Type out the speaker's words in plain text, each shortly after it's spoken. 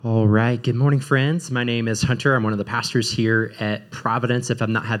All right. Good morning, friends. My name is Hunter. I'm one of the pastors here at Providence. If I've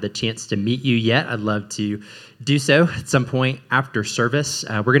not had the chance to meet you yet, I'd love to do so at some point after service.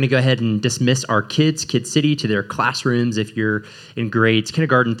 We're going to go ahead and dismiss our kids, Kid City, to their classrooms. If you're in grades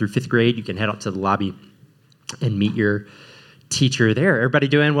kindergarten through fifth grade, you can head out to the lobby and meet your teacher there. Everybody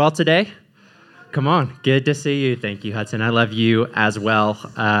doing well today? Come on. Good to see you. Thank you, Hudson. I love you as well.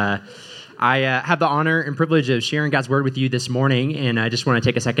 I have the honor and privilege of sharing God's word with you this morning, and I just want to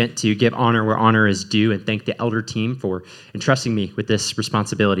take a second to give honor where honor is due and thank the elder team for entrusting me with this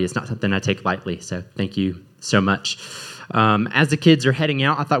responsibility. It's not something I take lightly, so thank you so much. As the kids are heading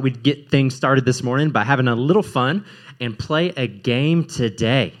out, I thought we'd get things started this morning by having a little fun and play a game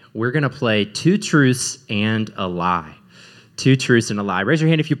today. We're going to play Two Truths and a Lie. Two truths and a lie. Raise your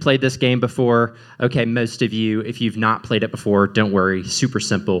hand if you played this game before. Okay, most of you. If you've not played it before, don't worry. Super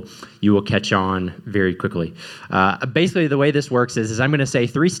simple. You will catch on very quickly. Basically, the way this works is I'm going to say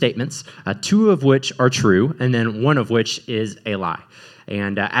three statements, two of which are true, and then one of which is a lie.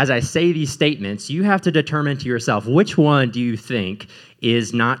 And as I say these statements, you have to determine to yourself, which one do you think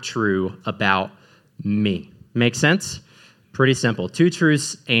is not true about me? Make sense? Pretty simple. Two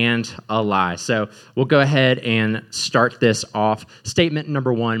truths and a lie. So we'll go ahead and start this off. Statement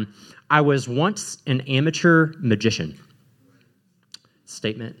number one, I was once an amateur magician.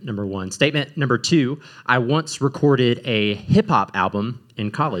 Statement number one. Statement number two, I once recorded a hip-hop album in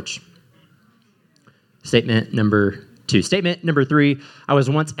college. Statement number two. Statement number three, I was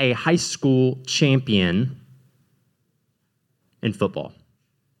once a high school champion in football.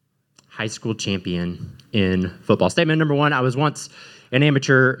 High school champion in football. Statement number one, I was once an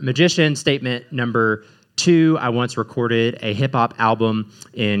amateur magician. Statement number two, I once recorded a hip-hop album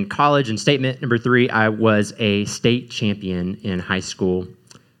in college. And statement number three, I was a state champion in high school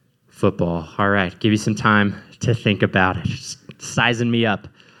football. All right, give you some time to think about it. Just sizing me up.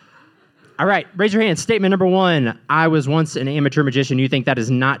 All right, raise your hand. Statement number one, I was once an amateur magician. You think that is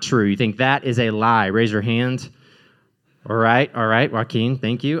not true. You think that is a lie. Raise your hand. All right, Joaquin,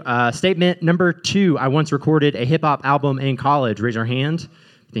 thank you. Statement number two, I once recorded a hip-hop album in college. Raise your hand.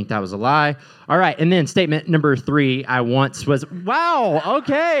 You think that was a lie. All right, and then statement number three, I once was, wow,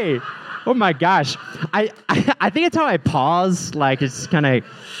 okay. Oh my gosh. I think it's how I pause, like it's kind of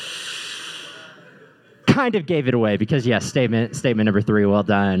gave it away because yes, statement number three, well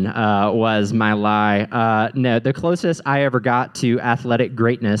done, was my lie. No, the closest I ever got to athletic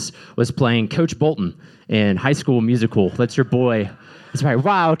greatness was playing Coach Bolton in High School Musical. That's your boy. That's right,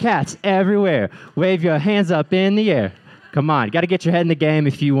 Wildcats everywhere. Wave your hands up in the air. Come on, you got to get your head in the game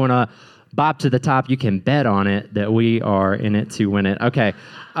if you want to bop to the top. You can bet on it that we are in it to win it. Okay.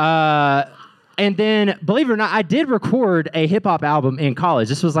 And then, believe it or not, I did record a hip-hop album in college.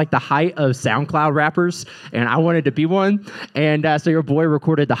 This was like the height of SoundCloud rappers, and I wanted to be one. And so your boy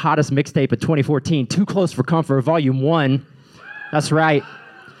recorded the hottest mixtape of 2014, Too Close for Comfort, Volume 1. That's right.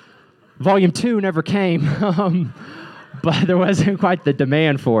 Volume 2 never came, but there wasn't quite the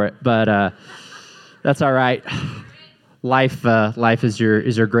demand for it. But that's all right. Life is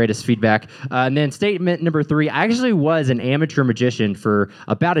your greatest feedback. And then statement number three, I actually was an amateur magician for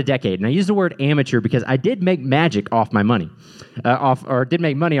about a decade. And I use the word amateur because I did make magic off my money. Did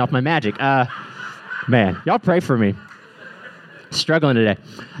make money off my magic. Man, y'all pray for me. Struggling today.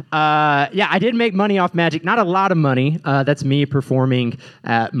 I did make money off magic. Not a lot of money. That's me performing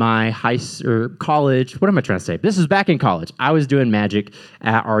at my college. What am I trying to say? This is back in college. I was doing magic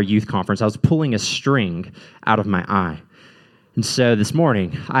at our youth conference. I was pulling a string out of my eye. And so this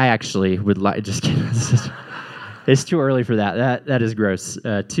morning, I actually would like, just kidding. It's too early for that. That is gross.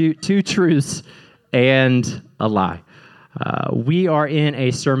 Two truths and a lie. We are in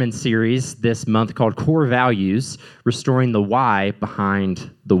a sermon series this month called Core Values, Restoring the Why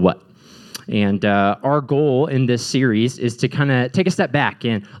Behind the What. And our goal in this series is to kind of take a step back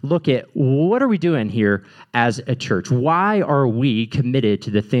and look at what are we doing here as a church? Why are we committed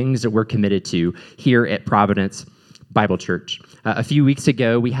to the things that we're committed to here at Providence Bible Church? A few weeks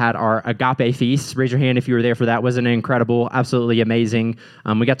ago, we had our Agape Feast. Raise your hand if you were there for that. Wasn't it incredible? Absolutely amazing.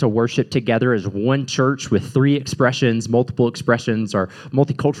 We got to worship together as one church with three expressions, multiple expressions, our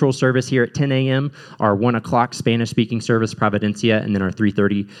multicultural service here at 10 a.m., our 1 o'clock Spanish-speaking service, Providencia, and then our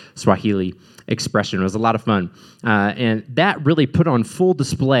 3:30 Swahili expression. It was a lot of fun. And that really put on full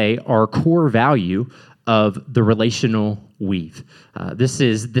display our core value of the relational weave. This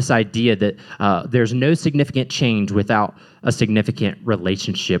is this idea that there's no significant change without a significant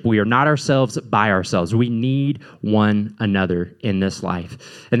relationship. We are not ourselves by ourselves. We need one another in this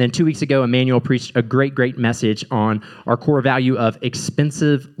life. And then 2 weeks ago, Emmanuel preached a great message on our core value of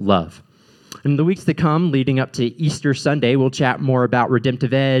expensive love. In the weeks to come, leading up to Easter Sunday, we'll chat more about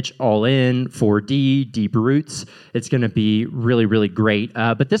Redemptive Edge, All In, 4D, Deep Roots. It's going to be really, really great.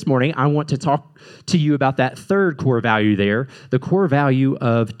 But this morning, I want to talk to you about that third core value there, the core value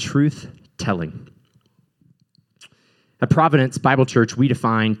of truth-telling. At Providence Bible Church, we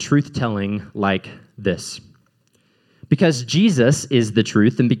define truth-telling like this. Because Jesus is the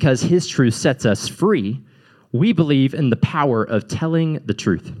truth, and because his truth sets us free, we believe in the power of telling the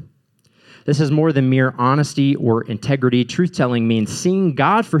truth. This is more than mere honesty or integrity. Truth-telling means seeing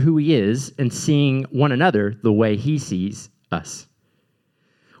God for who he is and seeing one another the way he sees us.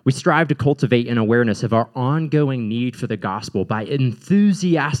 We strive to cultivate an awareness of our ongoing need for the gospel by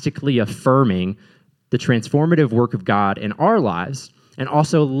enthusiastically affirming the transformative work of God in our lives and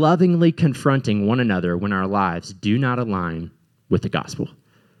also lovingly confronting one another when our lives do not align with the gospel.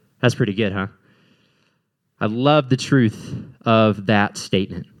 That's pretty good, huh? I love the truth of that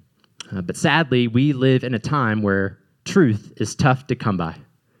statement. But sadly, we live in a time where truth is tough to come by.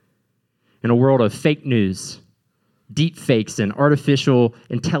 In a world of fake news, deep fakes, and artificial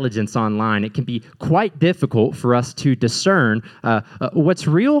intelligence online, it can be quite difficult for us to discern what's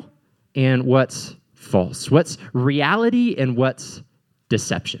real and what's false, what's reality and what's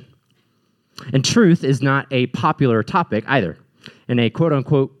deception. And truth is not a popular topic either. In a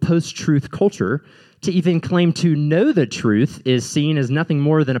quote-unquote post-truth culture, to even claim to know the truth is seen as nothing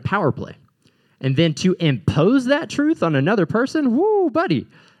more than a power play. And then to impose that truth on another person, whoo, buddy,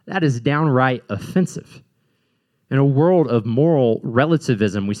 that is downright offensive. In a world of moral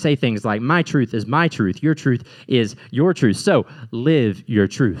relativism, we say things like, my truth is my truth, your truth is your truth, so live your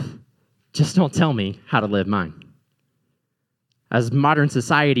truth. Just don't tell me how to live mine. As modern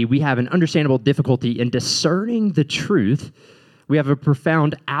society, we have an understandable difficulty in discerning the truth. We have a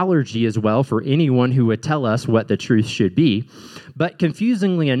profound allergy as well for anyone who would tell us what the truth should be. But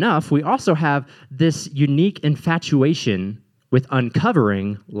confusingly enough, we also have this unique infatuation with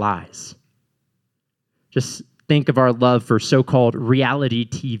uncovering lies. Just think of our love for so-called reality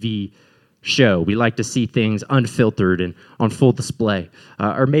TV show. We like to see things unfiltered and on full display.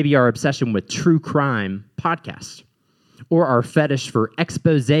 Or maybe our obsession with true crime podcasts. Or our fetish for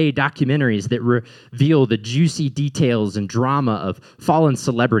expose documentaries that reveal the juicy details and drama of fallen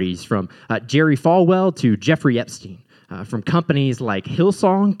celebrities, from Jerry Falwell to Jeffrey Epstein, from companies like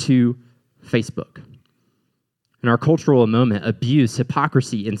Hillsong to Facebook. In our cultural moment, abuse,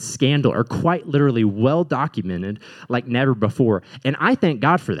 hypocrisy, and scandal are quite literally well documented like never before, and I thank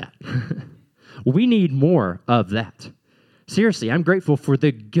God for that. We need more of that. Seriously, I'm grateful for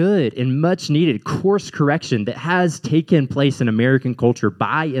the good and much needed course correction that has taken place in American culture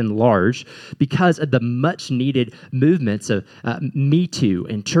by and large because of the much needed movements of Me Too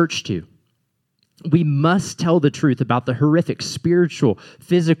and Church Too. We must tell the truth about the horrific spiritual,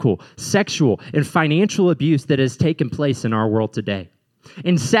 physical, sexual, and financial abuse that has taken place in our world today.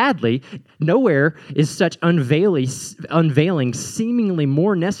 And sadly, nowhere is such unveiling seemingly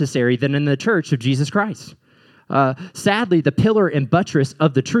more necessary than in the Church of Jesus Christ. Sadly, the pillar and buttress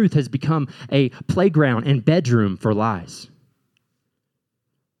of the truth has become a playground and bedroom for lies.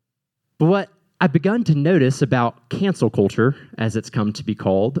 But what I've begun to notice about cancel culture, as it's come to be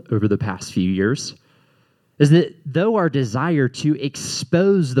called over the past few years, is that though our desire to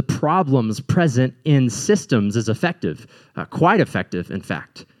expose the problems present in systems is effective, quite effective, in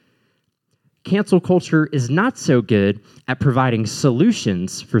fact, cancel culture is not so good at providing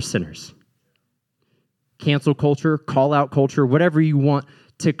solutions for sinners. Cancel culture, call-out culture, whatever you want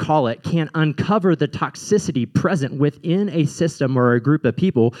to call it, can uncover the toxicity present within a system or a group of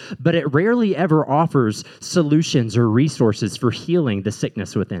people, but it rarely ever offers solutions or resources for healing the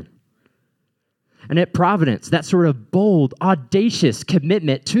sickness within. And at Providence, that sort of bold, audacious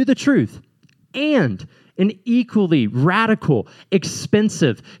commitment to the truth and an equally radical,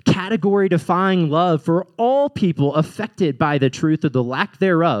 expensive, category-defying love for all people affected by the truth or the lack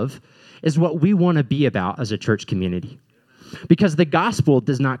thereof is what we want to be about as a church community. Because the gospel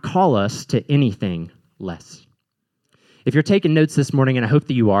does not call us to anything less. If you're taking notes this morning, and I hope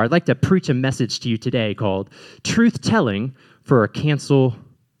that you are, I'd like to preach a message to you today called Truth-Telling for a Cancel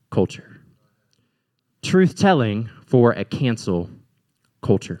Culture. Truth-telling for a cancel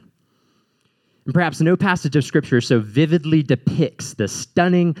culture. And perhaps no passage of Scripture so vividly depicts the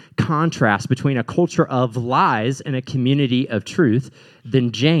stunning contrast between a culture of lies and a community of truth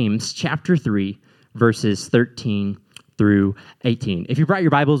than James chapter 3, verses 13 through 18. If you brought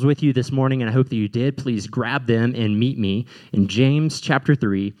your Bibles with you this morning, and I hope that you did, please grab them and meet me in James chapter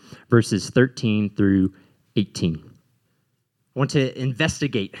 3, verses 13 through 18. I want to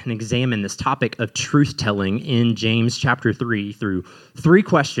investigate and examine this topic of truth-telling in James chapter 3 through three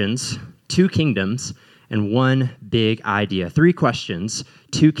questions two kingdoms and one big idea. Three questions,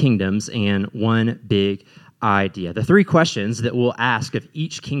 two kingdoms, and one big idea. The three questions that we'll ask of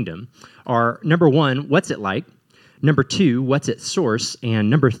each kingdom are, number one, what's it like? Number two, what's its source? And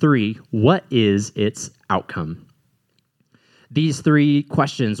number three, what is its outcome? These three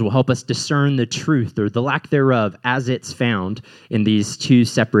questions will help us discern the truth or the lack thereof as it's found in these two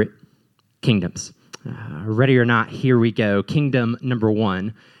separate kingdoms. Ready or not, here we go. Kingdom number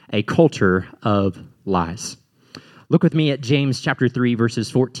one, a culture of lies. Look with me at James chapter 3,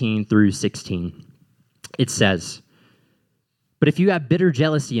 verses 14 through 16. It says, "But if you have bitter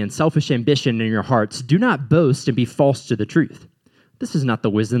jealousy and selfish ambition in your hearts, do not boast and be false to the truth. This is not the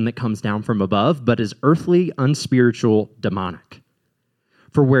wisdom that comes down from above, but is earthly, unspiritual, demonic.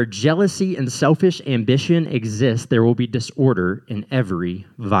 For where jealousy and selfish ambition exist, there will be disorder in every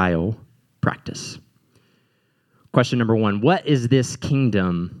vile practice." Question number one, what is this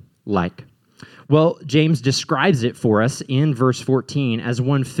kingdom like? Well, James describes it for us in verse 14 as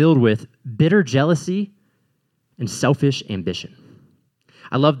one filled with bitter jealousy and selfish ambition.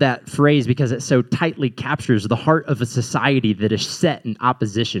 I love that phrase because it so tightly captures the heart of a society that is set in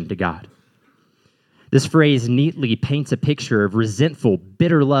opposition to God. This phrase neatly paints a picture of resentful,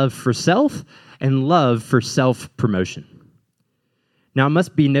 bitter love for self and love for self-promotion. Now, it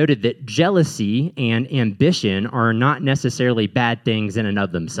must be noted that jealousy and ambition are not necessarily bad things in and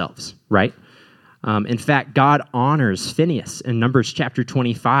of themselves, right? In fact, God honors Phinehas in Numbers chapter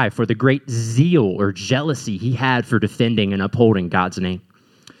 25 for the great zeal or jealousy he had for defending and upholding God's name.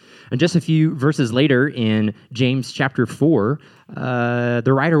 And just a few verses later in James chapter 4,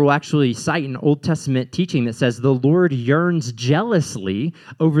 the writer will actually cite an Old Testament teaching that says, "The Lord yearns jealously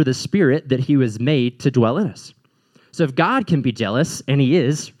over the Spirit that he was made to dwell in us." So if God can be jealous, and he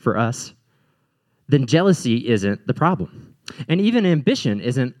is for us, then jealousy isn't the problem. And even ambition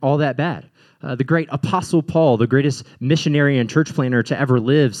isn't all that bad. The great Apostle Paul, the greatest missionary and church planner to ever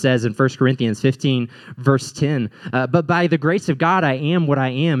live, says in 1 Corinthians 15, verse 10, "But by the grace of God I am what I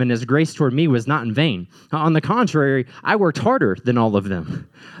am, and his grace toward me was not in vain. On the contrary, I worked harder than all of them,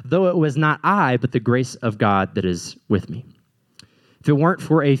 though it was not I, but the grace of God that is with me." If it weren't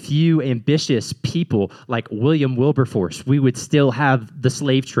for a few ambitious people like William Wilberforce, we would still have the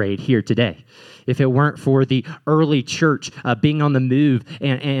slave trade here today. If it weren't for the early church being on the move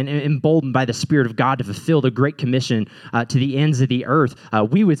and emboldened by the Spirit of God to fulfill the Great Commission to the ends of the earth,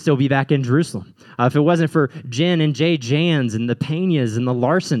 we would still be back in Jerusalem. If it wasn't for Jen and Jay Jans and the Peñas and the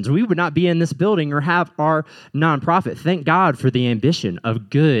Larsons, we would not be in this building or have our nonprofit. Thank God for the ambition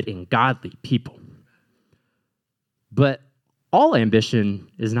of good and godly people. But all ambition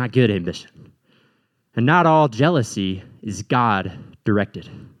is not good ambition, and not all jealousy is God-directed.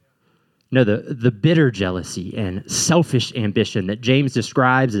 No, the bitter jealousy and selfish ambition that James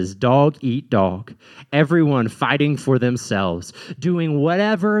describes as dog eat dog, everyone fighting for themselves, doing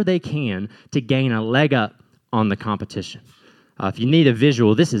whatever they can to gain a leg up on the competition. If you need a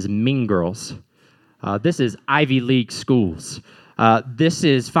visual, this is Mean Girls. This is Ivy League schools. This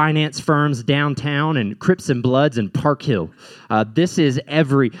is finance firms downtown and Crips and Bloods in Park Hill. This is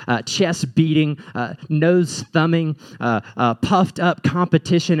every chest-beating, nose-thumbing, puffed-up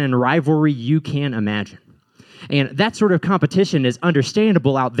competition and rivalry you can imagine. And that sort of competition is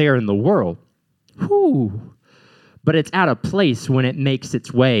understandable out there in the world. Whew. But it's out of place when it makes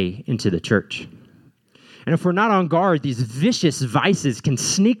its way into the church. And if we're not on guard, these vicious vices can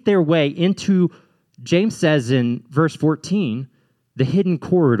sneak their way into, James says in verse 14, the hidden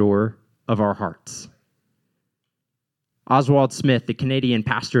corridor of our hearts. Oswald Smith, the Canadian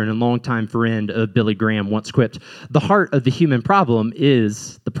pastor and longtime friend of Billy Graham, once quipped, "The heart of the human problem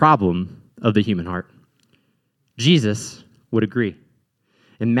is the problem of the human heart." Jesus would agree.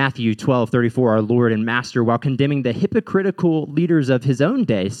 In Matthew 12:34, our Lord and Master, while condemning the hypocritical leaders of his own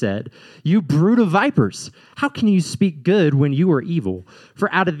day, said, "You brood of vipers, how can you speak good when you are evil?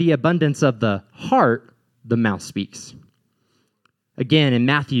 For out of the abundance of the heart, the mouth speaks." Again, in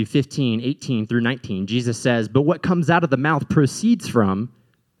Matthew 15:18 through 19, Jesus says, "But what comes out of the mouth proceeds from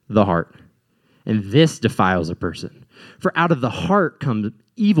the heart, and this defiles a person. For out of the heart come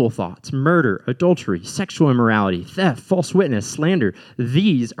evil thoughts, murder, adultery, sexual immorality, theft, false witness, slander.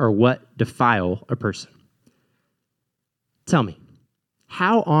 These are what defile a person." Tell me,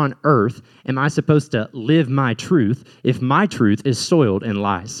 how on earth am I supposed to live my truth if my truth is soiled in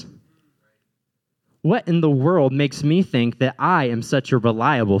lies? What in the world makes me think that I am such a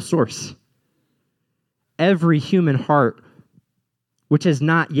reliable source? Every human heart which is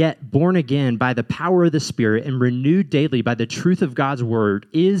not yet born again by the power of the Spirit and renewed daily by the truth of God's word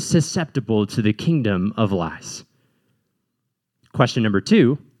is susceptible to the kingdom of lies. Question number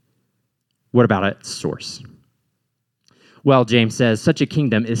 2, What about its source? Well, James says, such a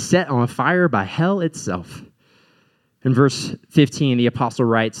kingdom is set on fire by hell itself. In verse 15, the apostle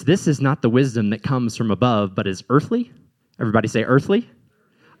writes, this is not the wisdom that comes from above, but is earthly. Everybody say earthly.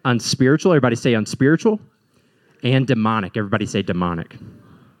 Unspiritual. Everybody say unspiritual. And demonic. Everybody say demonic.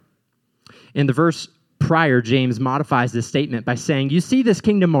 In the verse prior, James modifies this statement by saying, you see this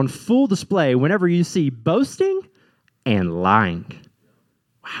kingdom on full display whenever you see boasting and lying.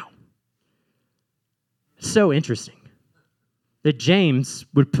 Wow. So interesting that James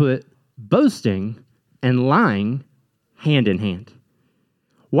would put boasting and lying hand in hand.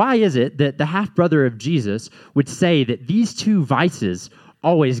 Why is it that the half-brother of Jesus would say that these two vices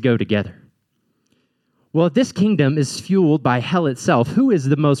always go together? Well, if this kingdom is fueled by hell itself, who is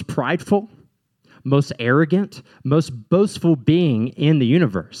the most prideful, most arrogant, most boastful being in the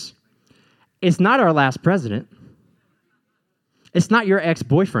universe? It's not our last president. It's not your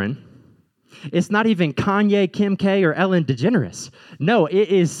ex-boyfriend. It's not even Kanye, Kim K, or Ellen DeGeneres. No, it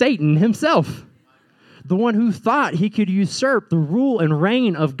is Satan himself, the one who thought he could usurp the rule and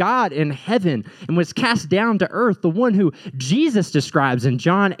reign of God in heaven and was cast down to earth, the one who Jesus describes in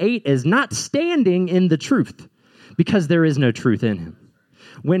John 8 as not standing in the truth because there is no truth in him.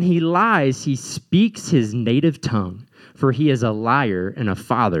 When he lies, he speaks his native tongue, for he is a liar and a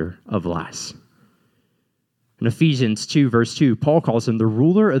father of lies. In Ephesians 2, verse 2, Paul calls him the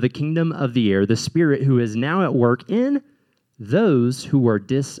ruler of the kingdom of the air, the spirit who is now at work in those who are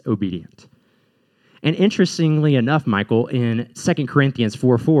disobedient. And interestingly enough, Michael, in 2 Corinthians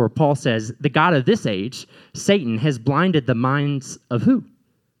 4:4, Paul says, the God of this age, Satan, has blinded the minds of who?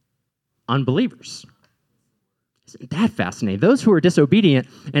 Unbelievers. Isn't that fascinating? Those who are disobedient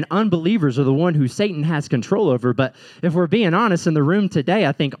and unbelievers are the one who Satan has control over. But if we're being honest in the room today,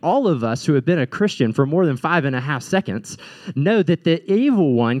 I think all of us who have been a Christian for more than 5.5 seconds know that the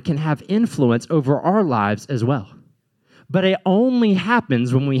evil one can have influence over our lives as well. But it only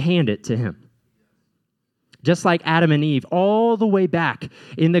happens when we hand it to him. Just like Adam and Eve, all the way back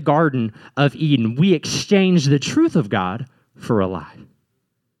in the Garden of Eden, we exchanged the truth of God for a lie.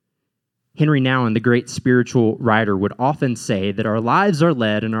 Henry Nouwen, the great spiritual writer, would often say that our lives are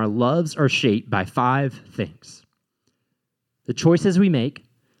led and our loves are shaped by 5 things: the choices we make,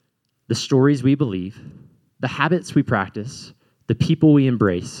 the stories we believe, the habits we practice, the people we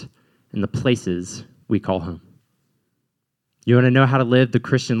embrace, and the places we call home. You want to know how to live the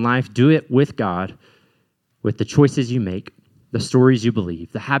Christian life? Do it with God, with the choices you make, the stories you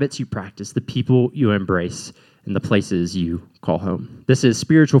believe, the habits you practice, the people you embrace, and the places you call home. This is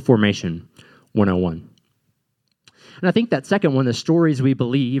Spiritual Formation 101. And I think that second one, the stories we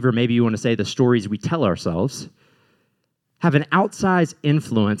believe, or maybe you want to say the stories we tell ourselves, have an outsized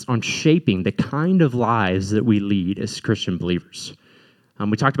influence on shaping the kind of lives that we lead as Christian believers.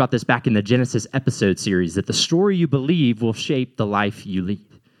 We talked about this back in the Genesis episode series, that the story you believe will shape the life you lead.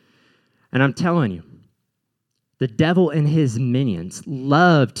 And I'm telling you, the devil and his minions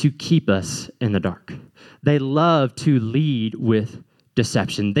love to keep us in the dark. They love to lead with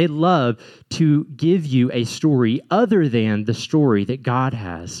deception. They love to give you a story other than the story that God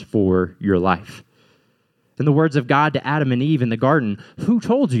has for your life. In the words of God to Adam and Eve in the garden, who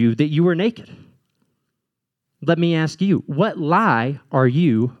told you that you were naked? Let me ask you, what lie are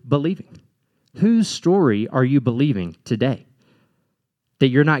you believing? Whose story are you believing today? That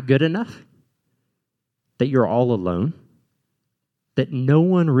you're not good enough? That you're all alone? That no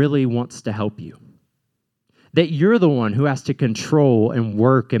one really wants to help you? That you're the one who has to control and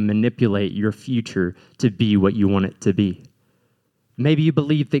work and manipulate your future to be what you want it to be? Maybe you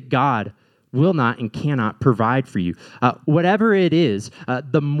believe that God will not and cannot provide for you. Whatever it is,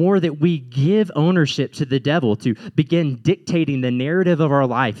 the more that we give ownership to the devil to begin dictating the narrative of our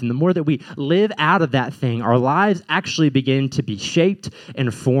life, and the more that we live out of that thing, our lives actually begin to be shaped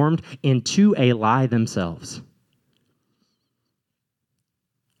and formed into a lie themselves.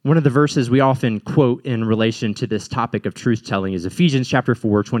 One of the verses we often quote in relation to this topic of truth-telling is Ephesians chapter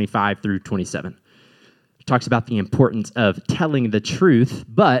 4, 25 through 27. It talks about the importance of telling the truth,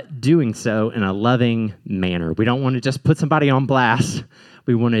 but doing so in a loving manner. We don't want to just put somebody on blast.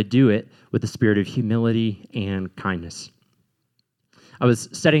 We want to do it with a spirit of humility and kindness. I was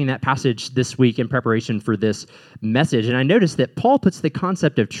studying that passage this week in preparation for this message, and I noticed that Paul puts the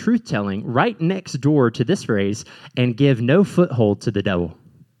concept of truth-telling right next door to this phrase, and give no foothold to the devil.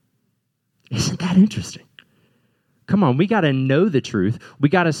 Isn't that interesting? Come on, we got to know the truth. We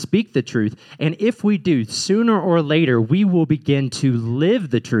got to speak the truth. And if we do, sooner or later, we will begin to live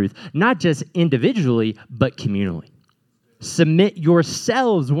the truth, not just individually, but communally. Submit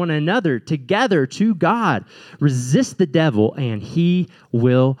yourselves one another together to God. Resist the devil and he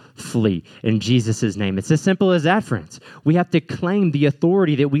will flee in Jesus' name. It's as simple as that, friends. We have to claim the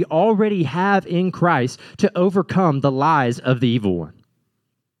authority that we already have in Christ to overcome the lies of the evil one.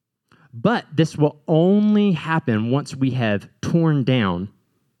 But this will only happen once we have torn down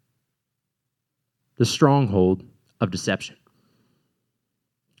the stronghold of deception.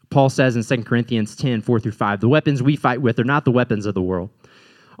 Paul says in 2 Corinthians 10, 4-5, the weapons we fight with are not the weapons of the world.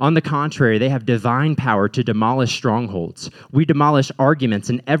 On the contrary, they have divine power to demolish strongholds. We demolish arguments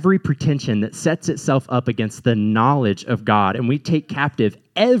and every pretension that sets itself up against the knowledge of God, and we take captive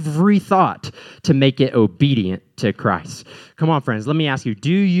every thought to make it obedient to Christ. Come on, friends, let me ask you,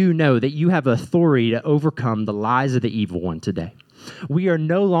 do you know that you have authority to overcome the lies of the evil one today? We are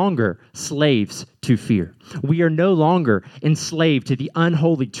no longer slaves to fear. We are no longer enslaved to the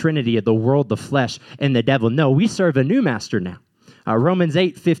unholy trinity of the world, the flesh, and the devil. No, we serve a new master now. Romans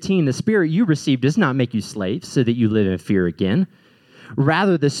 8:15, the spirit you received does not make you slaves so that you live in fear again.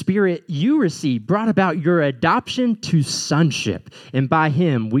 Rather, the spirit you received brought about your adoption to sonship, and by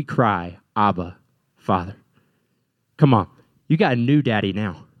him we cry, Abba, Father. Come on, you got a new daddy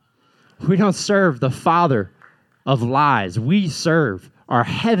now. We don't serve the father of lies. We serve our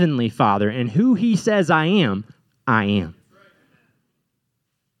heavenly Father, and who he says I am, I am.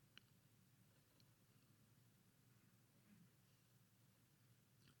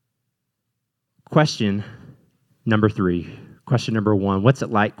 Question number 3. Question number 1, what's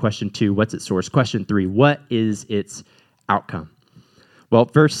it like? Question 2, what's its source? Question 3, what is its outcome? Well,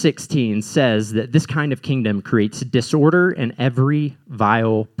 verse 16 says that this kind of kingdom creates disorder and every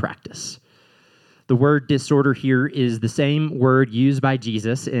vile practice. The word disorder here is the same word used by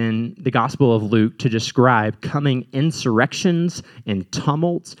Jesus in the Gospel of Luke to describe coming insurrections and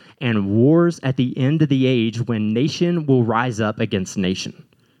tumults and wars at the end of the age when nation will rise up against nation.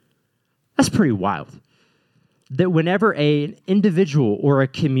 That's pretty wild. That whenever an individual or a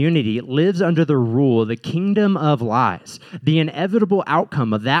community lives under the rule of the kingdom of lies, the inevitable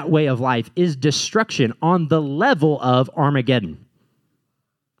outcome of that way of life is destruction on the level of Armageddon.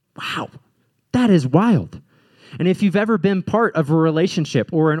 Wow. That is wild. And if you've ever been part of a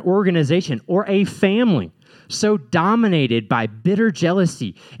relationship or an organization or a family so dominated by bitter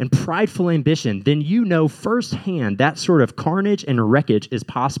jealousy and prideful ambition, then you know firsthand that sort of carnage and wreckage is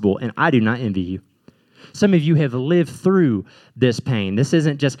possible, and I do not envy you. Some of you have lived through this pain. This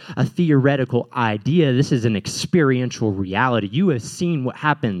isn't just a theoretical idea. This is an experiential reality. You have seen what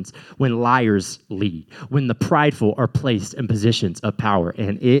happens when liars lead, when the prideful are placed in positions of power,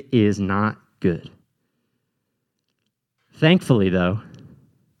 and it is not good. Thankfully, though,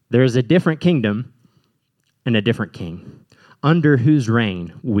 there is a different kingdom and a different king under whose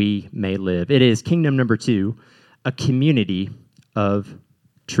reign we may live. It is kingdom number 2, a community of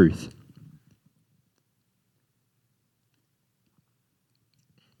truth.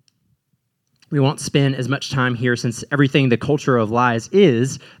 We won't spend as much time here since everything the culture of lies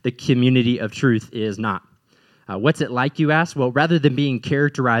is, the community of truth is not. What's it like, you ask? Well, rather than being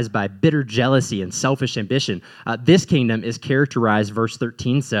characterized by bitter jealousy and selfish ambition, this kingdom is characterized, verse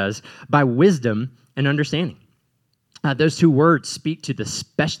 13 says, by wisdom and understanding. Those two words speak to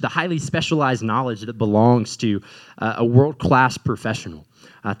the highly specialized knowledge that belongs to a world-class professional.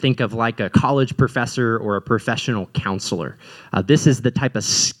 Think of like a college professor or a professional counselor. This is the type of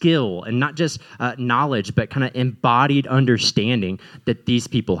skill and not just knowledge, but kind of embodied understanding that these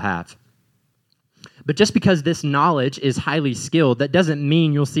people have. But just because this knowledge is highly skilled, that doesn't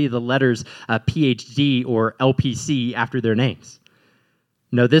mean you'll see the letters PhD or LPC after their names.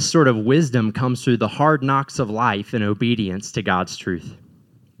 No, this sort of wisdom comes through the hard knocks of life and obedience to God's truth.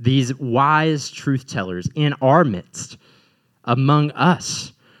 These wise truth tellers in our midst, among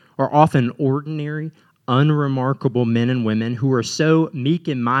us, are often ordinary, unremarkable men and women who are so meek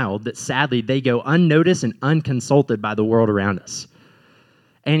and mild that sadly they go unnoticed and unconsulted by the world around us.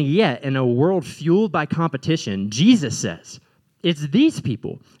 And yet, in a world fueled by competition, Jesus says it's these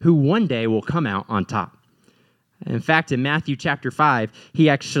people who one day will come out on top. In fact, in Matthew chapter 5,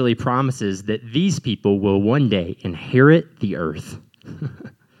 he actually promises that these people will one day inherit the earth.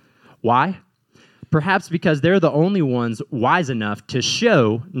 Why? Perhaps because they're the only ones wise enough to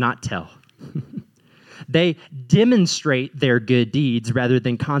show, not tell. They demonstrate their good deeds rather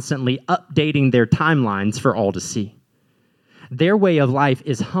than constantly updating their timelines for all to see. Their way of life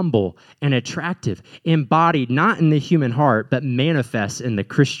is humble and attractive, embodied not in the human heart, but manifests in the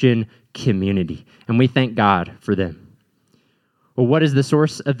Christian community. And we thank God for them. Well, what is the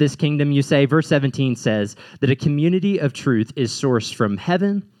source of this kingdom, you say? Verse 17 says that a community of truth is sourced from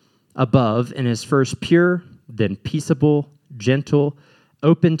heaven above and is first pure, then peaceable, gentle,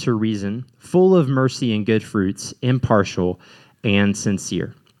 open to reason, full of mercy and good fruits, impartial and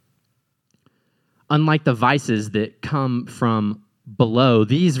sincere. Unlike the vices that come from below,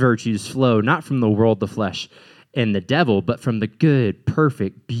 these virtues flow not from the world, the flesh, and the devil, but from the good,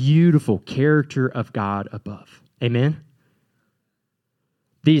 perfect, beautiful character of God above. Amen?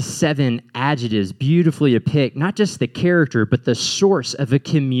 These 7 adjectives beautifully depict not just the character, but the source of a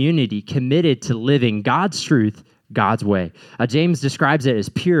community committed to living God's truth, God's way. James describes it as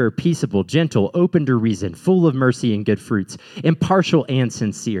pure, peaceable, gentle, open to reason, full of mercy and good fruits, impartial and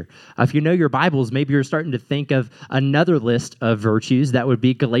sincere. If you know your Bibles, maybe you're starting to think of another list of virtues. That would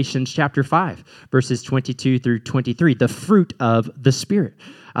be Galatians chapter 5, verses 22 through 23, the fruit of the Spirit.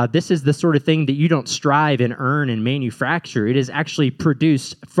 This is the sort of thing that you don't strive and earn and manufacture. It is actually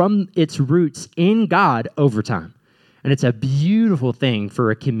produced from its roots in God over time. And it's a beautiful thing for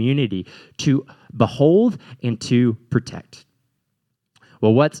a community to behold and to protect.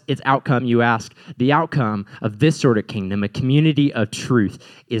 Well, what's its outcome, you ask? The outcome of this sort of kingdom, a community of truth,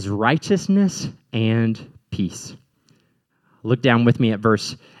 is righteousness and peace. Look down with me at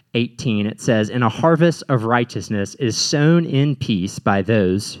verse 18. It says, "And a harvest of righteousness is sown in peace by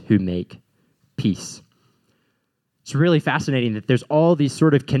those who make peace." It's really fascinating that there's all these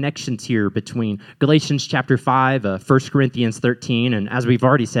sort of connections here between Galatians chapter 5, 1 Corinthians 13, and as we've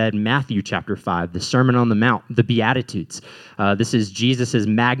already said, Matthew chapter 5, the Sermon on the Mount, the Beatitudes. This is Jesus'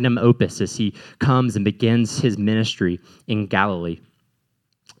 magnum opus as he comes and begins his ministry in Galilee.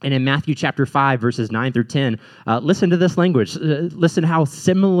 And in Matthew chapter 5, verses 9 through 10, listen to this language. Listen how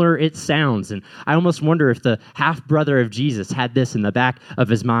similar it sounds. And I almost wonder if the half-brother of Jesus had this in the back of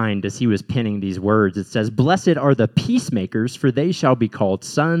his mind as he was penning these words. It says, "Blessed are the peacemakers, for they shall be called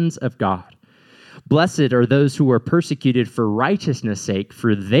sons of God. Blessed are those who are persecuted for righteousness' sake,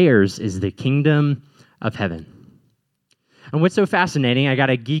 for theirs is the kingdom of heaven." And what's so fascinating, I got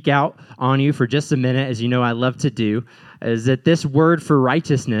to geek out on you for just a minute, as you know I love to do, is that this word for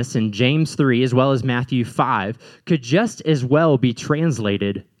righteousness in James 3, as well as Matthew 5, could just as well be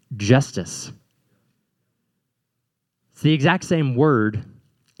translated justice. It's the exact same word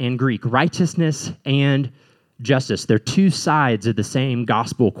in Greek, righteousness and justice. They're two sides of the same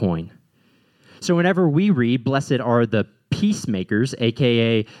gospel coin. So whenever we read, "Blessed are the peacemakers,"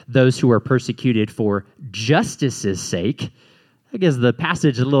 aka those who are persecuted for justice's sake, that gives the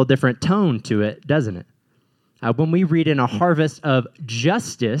passage a little different tone to it, doesn't it? When we read, "In a harvest of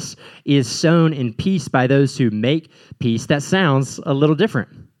justice is sown in peace by those who make peace," that sounds a little different.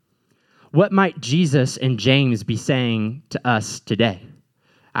 What might Jesus and James be saying to us today?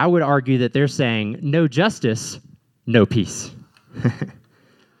 I would argue that they're saying, no justice, no peace.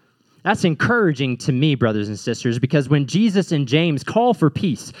 That's encouraging to me, brothers and sisters, because when Jesus and James call for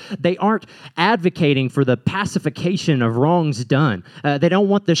peace, they aren't advocating for the pacification of wrongs done. They don't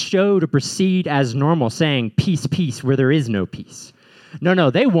want the show to proceed as normal, saying peace, peace, where there is no peace.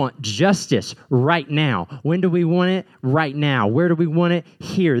 No, they want justice right now. When do we want it? Right now. Where do we want it?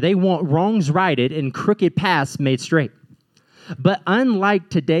 Here. They want wrongs righted and crooked paths made straight. But unlike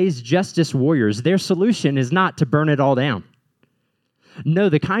today's justice warriors, their solution is not to burn it all down. No,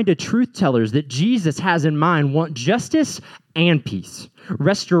 the kind of truth tellers that Jesus has in mind want justice and peace,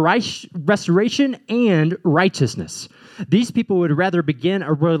 restoration and righteousness. These people would rather begin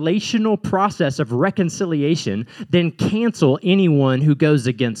a relational process of reconciliation than cancel anyone who goes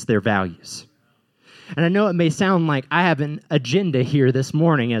against their values. And I know it may sound like I have an agenda here this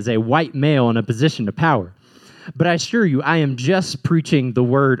morning as a white male in a position of power, but I assure you I am just preaching the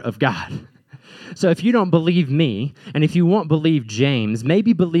word of God. So if you don't believe me, and if you won't believe James,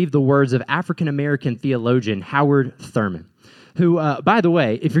 maybe believe the words of African-American theologian Howard Thurman, who, by the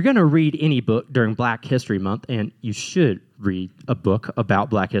way, if you're going to read any book during Black History Month, and you should read a book about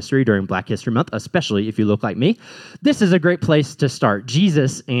Black history during Black History Month, especially if you look like me, this is a great place to start.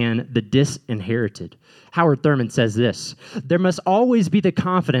 Jesus and the Disinherited. Howard Thurman says this: "There must always be the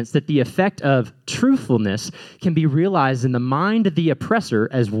confidence that the effect of truthfulness can be realized in the mind of the oppressor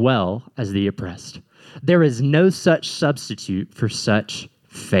as well as the oppressed. There is no such substitute for such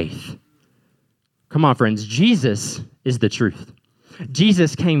faith." Come on, friends. Jesus is the truth.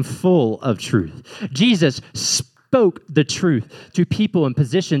 Jesus came full of truth. Jesus spoke the truth to people in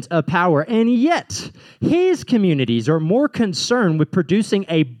positions of power, and yet his communities are more concerned with producing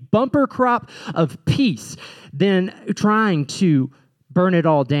a bumper crop of peace than trying to burn it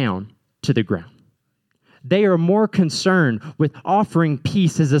all down to the ground. They are more concerned with offering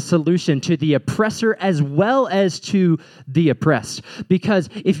peace as a solution to the oppressor as well as to the oppressed. Because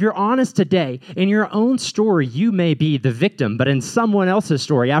if you're honest today, in your own story, you may be the victim, but in someone else's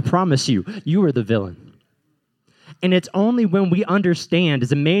story, I promise you, you are the villain. And it's only when we understand,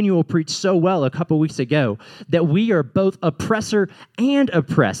 as Emmanuel preached so well a couple weeks ago, that we are both oppressor and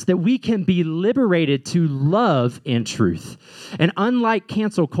oppressed, that we can be liberated to love in truth. And unlike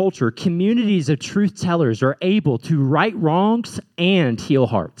cancel culture, communities of truth tellers are able to right wrongs and heal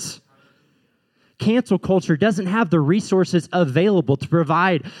hearts. Cancel culture doesn't have the resources available to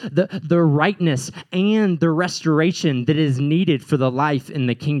provide the rightness and the restoration that is needed for the life in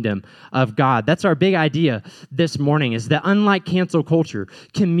the kingdom of God. That's our big idea this morning, is that unlike cancel culture,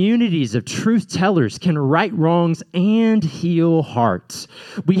 communities of truth tellers can right wrongs and heal hearts.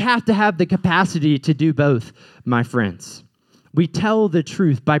 We have to have the capacity to do both, my friends. We tell the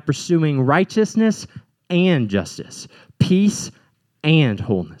truth by pursuing righteousness and justice, peace and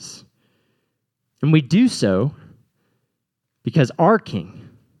wholeness. And we do so because our King,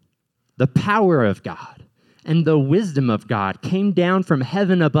 the power of God, and the wisdom of God came down from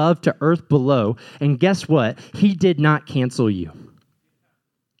heaven above to earth below. And guess what? He did not cancel you.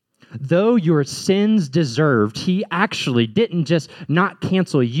 Though your sins deserved, he actually didn't just not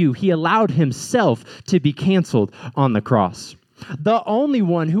cancel you. He allowed himself to be canceled on the cross. The only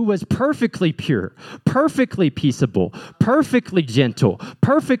one who was perfectly pure, perfectly peaceable, perfectly gentle,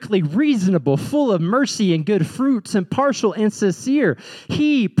 perfectly reasonable, full of mercy and good fruits, impartial and sincere.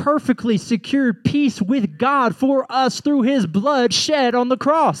 He perfectly secured peace with God for us through his blood shed on the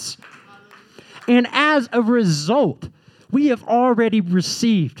cross. And as a result, we have already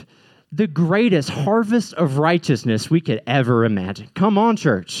received the greatest harvest of righteousness we could ever imagine. Come on,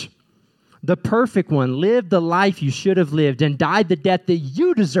 church. The perfect one lived the life you should have lived and died the death that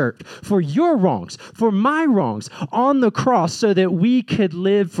you deserved for your wrongs, for my wrongs, on the cross so that we could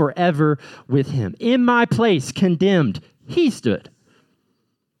live forever with him. In my place, condemned, he stood.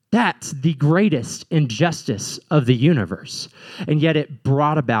 That's the greatest injustice of the universe. And yet it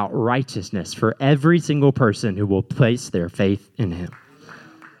brought about righteousness for every single person who will place their faith in him.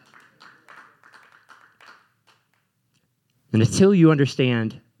 And until you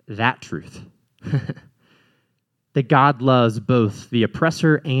understand that truth, that God loves both the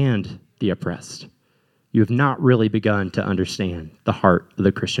oppressor and the oppressed, you have not really begun to understand the heart of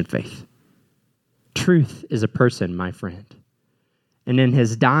the Christian faith. Truth is a person, my friend. And in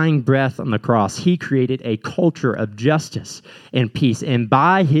his dying breath on the cross, he created a culture of justice and peace. And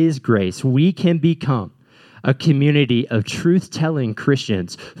by his grace, we can become a community of truth-telling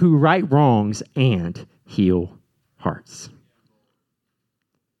Christians who right wrongs and heal hearts.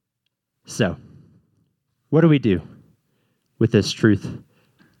 So, what do we do with this truth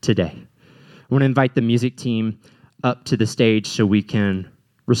today? I want to invite the music team up to the stage so we can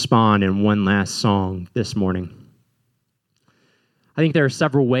respond in one last song this morning. I think there are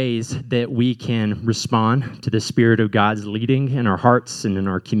several ways that we can respond to the Spirit of God's leading in our hearts and in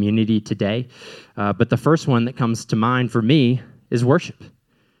our community today. But the first one that comes to mind for me is worship.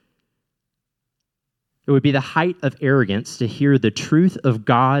 It would be the height of arrogance to hear the truth of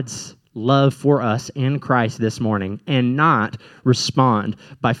God's love for us in Christ this morning and not respond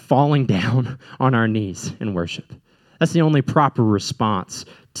by falling down on our knees in worship. That's the only proper response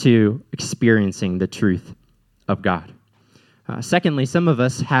to experiencing the truth of God. Secondly, some of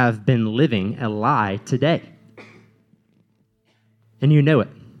us have been living a lie today. And you know it.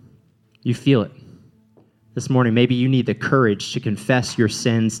 You feel it. This morning, maybe you need the courage to confess your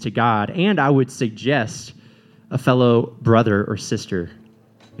sins to God, and I would suggest a fellow brother or sister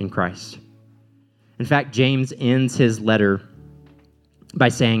in Christ. In fact, James ends his letter by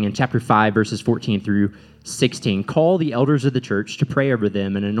saying in chapter 5, verses 14 through 16, "Call the elders of the church to pray over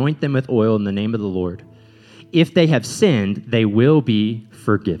them and anoint them with oil in the name of the Lord. If they have sinned, they will be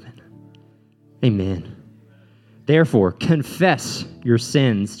forgiven." Amen. Therefore, confess your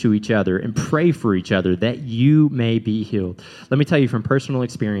sins to each other and pray for each other that you may be healed. Let me tell you from personal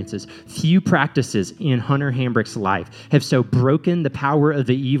experiences, few practices in Hunter Hambrick's life have so broken the power of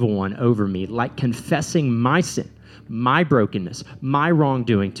the evil one over me like confessing my sin, my brokenness, my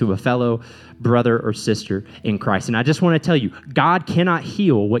wrongdoing to a fellow brother or sister in Christ. And I just want to tell you, God cannot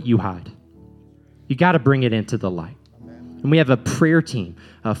heal what you hide. You got to bring it into the light. And we have a prayer team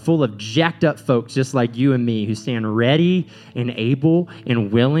full of jacked up folks just like you and me who stand ready and able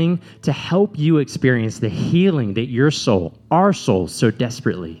and willing to help you experience the healing that your soul, our souls, so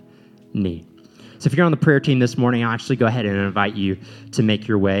desperately need. So if you're on the prayer team this morning, I'll actually go ahead and invite you to make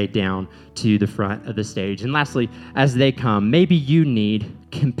your way down to the front of the stage. And lastly, as they come, maybe you need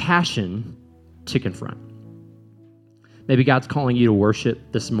compassion to confront. Maybe God's calling you to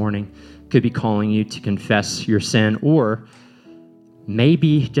worship this morning. Could be calling you to confess your sin, or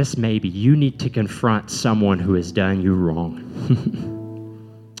maybe, just maybe, you need to confront someone who has done you wrong.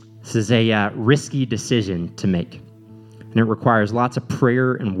 This is a risky decision to make. and it requires lots of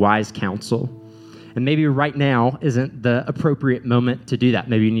prayer and wise counsel. And maybe right now isn't the appropriate moment to do that.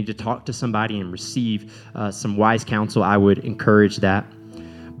 Maybe you need to talk to somebody and receive some wise counsel. I would encourage that.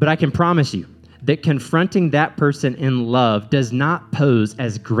 But I can promise you that confronting that person in love does not pose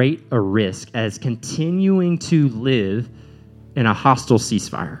as great a risk as continuing to live in a hostile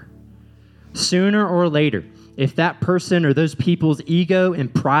ceasefire. Sooner or later, if that person or those people's ego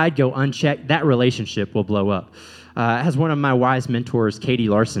and pride go unchecked, that relationship will blow up. As one of my wise mentors, Katie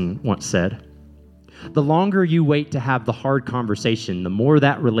Larson, once said, the longer you wait to have the hard conversation, the more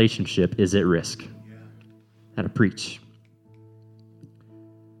that relationship is at risk. That'll preach.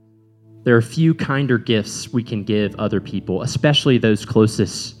 There are few kinder gifts we can give other people, especially those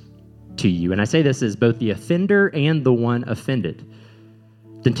closest to you. And I say this as both the offender and the one offended,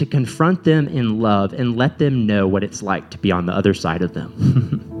 than to confront them in love and let them know what it's like to be on the other side of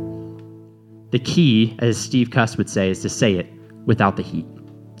them. The key, as Steve Cuss would say, is to say it without the heat,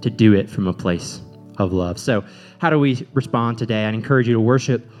 to do it from a place of love. So how do we respond today? I'd encourage you to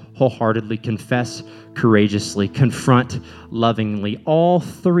worship wholeheartedly, confess courageously, confront lovingly. All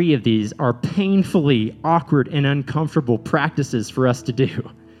three of these are painfully awkward and uncomfortable practices for us to do.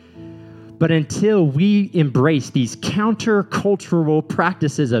 But until we embrace these countercultural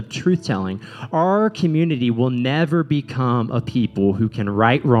practices of truth-telling, our community will never become a people who can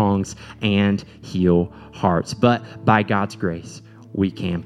right wrongs and heal hearts. But by God's grace, we can.